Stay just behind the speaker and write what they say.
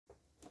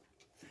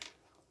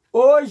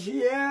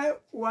Hoje é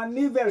o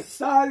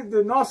aniversário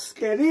do nosso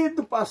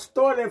querido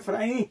pastor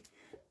Efrain,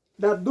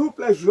 da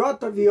dupla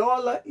J.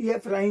 Viola e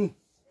Efrain,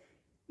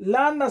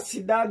 lá na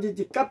cidade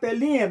de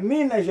Capelinha,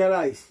 Minas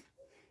Gerais.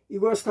 E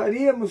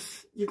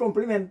gostaríamos de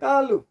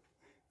cumprimentá-lo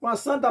com a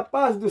santa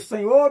paz do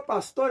Senhor,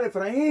 pastor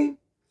Efrain,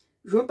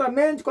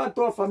 juntamente com a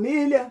tua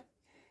família,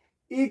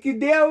 e que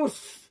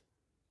Deus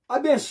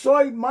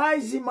abençoe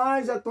mais e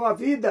mais a tua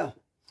vida,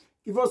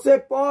 que você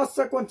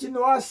possa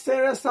continuar a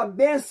ser essa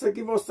bênção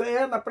que você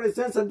é na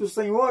presença do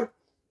Senhor,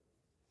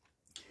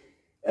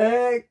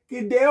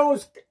 que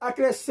Deus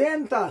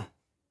acrescenta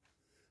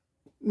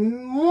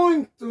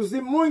muitos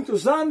e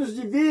muitos anos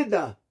de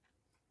vida,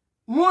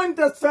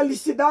 muitas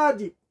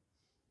felicidades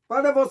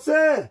para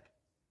você,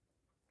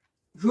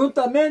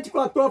 juntamente com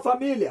a tua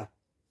família.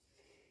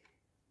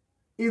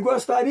 E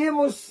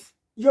gostaríamos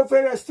de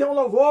oferecer um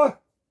louvor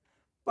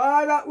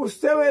para o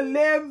seu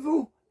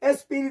elevo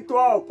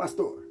espiritual,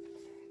 pastor.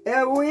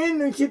 É o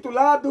hino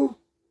intitulado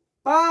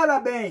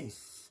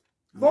Parabéns.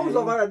 Vamos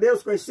louvar a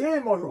Deus com esse hino,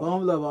 irmão?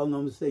 Vamos louvar o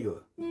nome do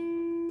Senhor.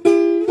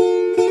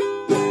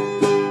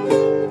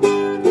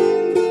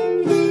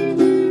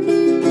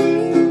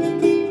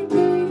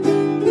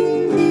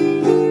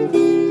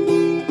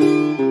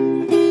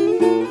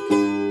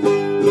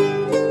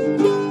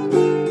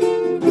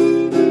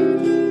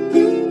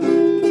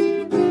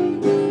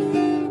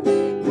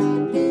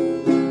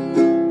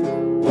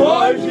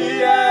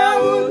 Hoje é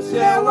o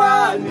seu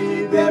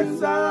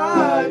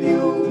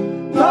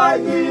aniversário,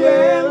 nós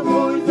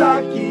viemos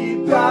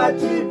aqui pra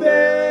te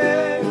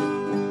ver,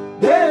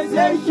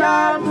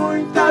 desejar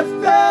muita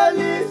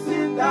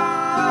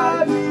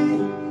felicidade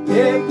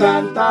e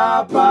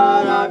cantar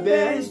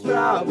parabéns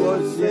pra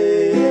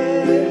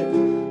você.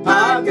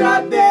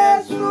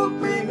 Agradeço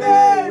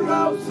primeiro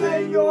ao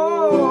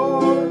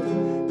Senhor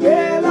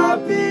pela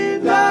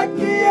vida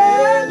que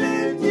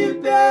Ele te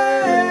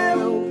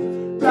deu,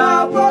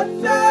 pra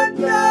você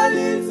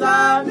feliz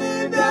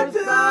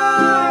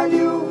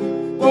aniversário,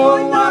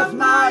 com as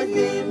mais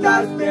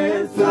lindas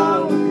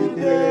bênçãos de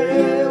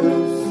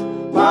Deus.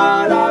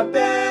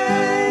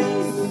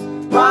 Parabéns,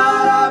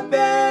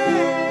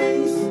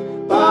 parabéns,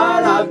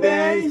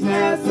 parabéns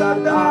nessa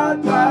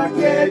data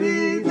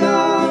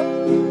querida.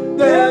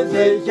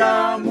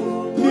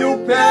 Desejamos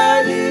mil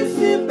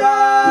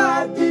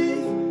felicidades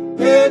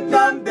e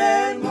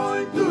também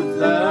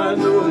muitos anos